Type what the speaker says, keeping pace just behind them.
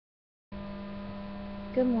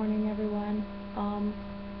Good morning, everyone.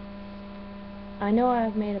 I know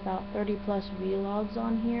I've made about 30 plus vlogs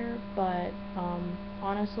on here, but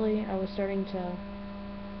honestly, I was starting to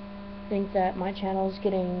think that my channel is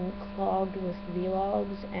getting clogged with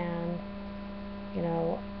vlogs, and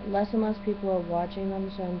less and less people are watching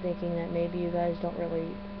them, so I'm thinking that maybe you guys don't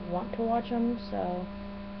really want to watch them. So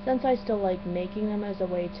since I still like making them as a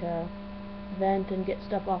way to vent and get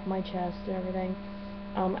stuff off my chest and everything,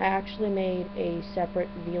 I actually made a separate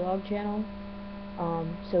vlog channel.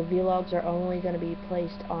 So vlogs are only going to be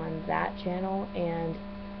placed on that channel, and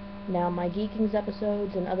now my Geekings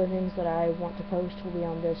episodes and other things that I want to post will be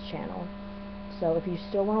on this channel. So if you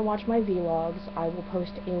still want to watch my vlogs, I will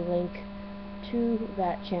post a link to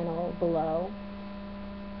that channel below.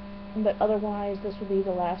 But otherwise, this will be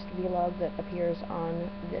the last vlog that appears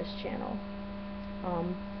on this channel.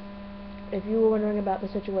 If you were wondering about the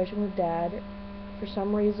situation with Dad, for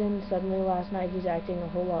some reason, suddenly last night he's acting a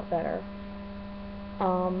whole lot better.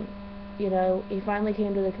 He finally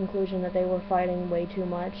came to the conclusion that they were fighting way too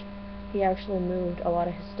much. He actually moved a lot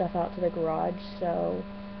of his stuff out to the garage, so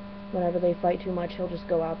whenever they fight too much, he'll just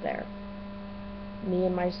go out there. Me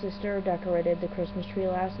and my sister decorated the Christmas tree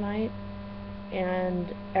last night,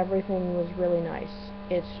 and everything was really nice.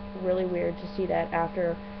 It's really weird to see that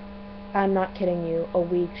after, I'm not kidding you, a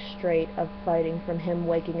week straight of fighting, from him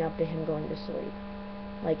waking up to him going to sleep.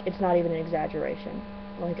 Like, it's not even an exaggeration.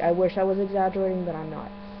 Like, I wish I was exaggerating, but I'm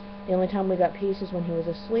not. The only time we got peace is when he was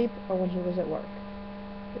asleep or when he was at work.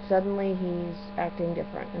 But suddenly he's acting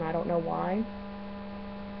different, and I don't know why.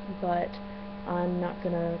 But I'm not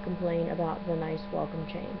gonna complain about the nice welcome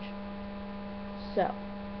change. So,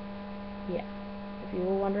 yeah. If you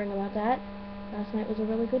were wondering about that, last night was a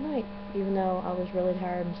really good night, even though I was really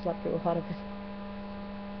tired and slept through a lot of it.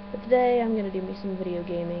 But today I'm gonna do me some video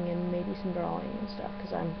gaming and maybe some drawing and stuff,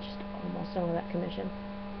 because I'm just almost done with that commission.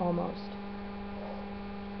 Almost.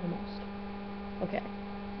 Okay,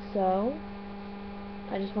 so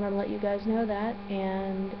I just wanted to let you guys know that,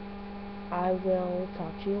 and I will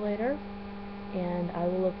talk to you later, and I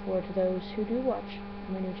will look forward to those who do watch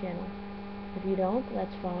my new channel. If you don't,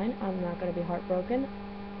 that's fine. I'm not going to be heartbroken.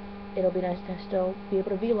 It'll be nice to still be able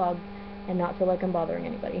to vlog and not feel like I'm bothering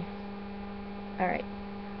anybody. Alright.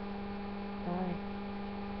 Bye.